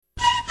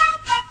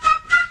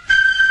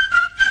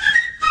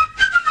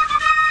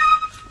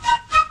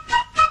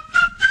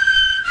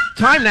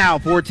Time now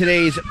for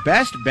today's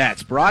Best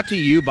Bets, brought to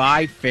you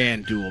by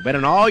FanDuel. Bet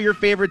on all your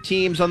favorite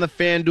teams on the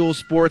FanDuel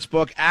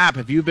Sportsbook app.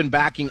 If you've been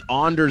backing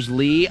Anders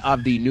Lee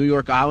of the New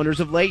York Islanders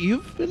of late,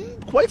 you've been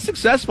quite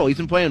successful. He's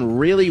been playing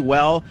really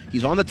well.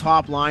 He's on the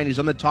top line. He's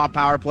on the top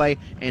power play,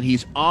 and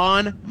he's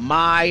on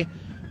my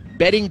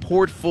betting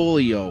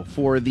portfolio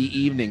for the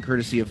evening,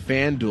 courtesy of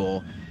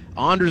FanDuel.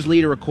 Anders Lee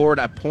to record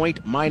a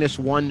point minus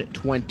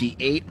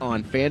 128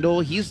 on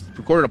FanDuel. He's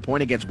recorded a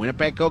point against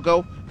Winnipeg,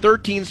 Coco.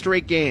 13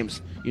 straight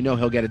games. You know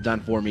he'll get it done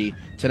for me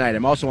tonight.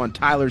 I'm also on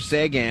Tyler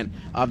Seguin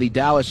of the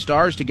Dallas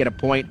Stars to get a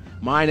point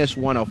minus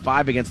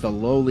 105 against the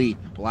lowly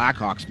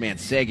Blackhawks. Man,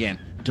 Seguin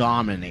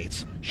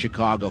dominates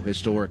Chicago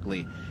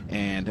historically.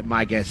 And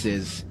my guess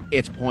is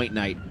it's point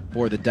night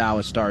for the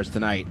Dallas Stars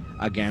tonight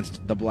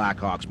against the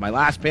Blackhawks. My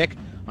last pick,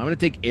 I'm going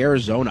to take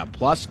Arizona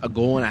plus a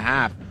goal and a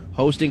half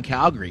hosting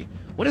Calgary.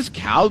 What has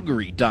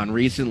Calgary done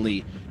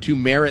recently to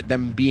merit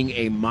them being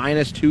a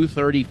minus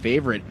 230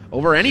 favorite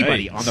over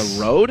anybody on the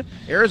road?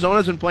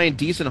 Arizona's been playing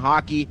decent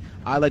hockey.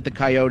 I like the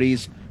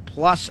Coyotes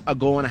plus a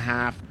goal and a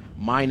half,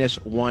 minus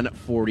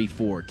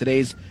 144.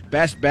 Today's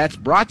Best Bets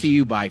brought to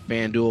you by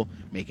FanDuel.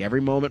 Make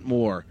every moment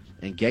more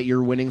and get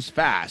your winnings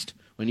fast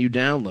when you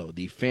download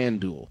the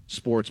FanDuel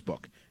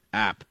Sportsbook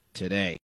app today.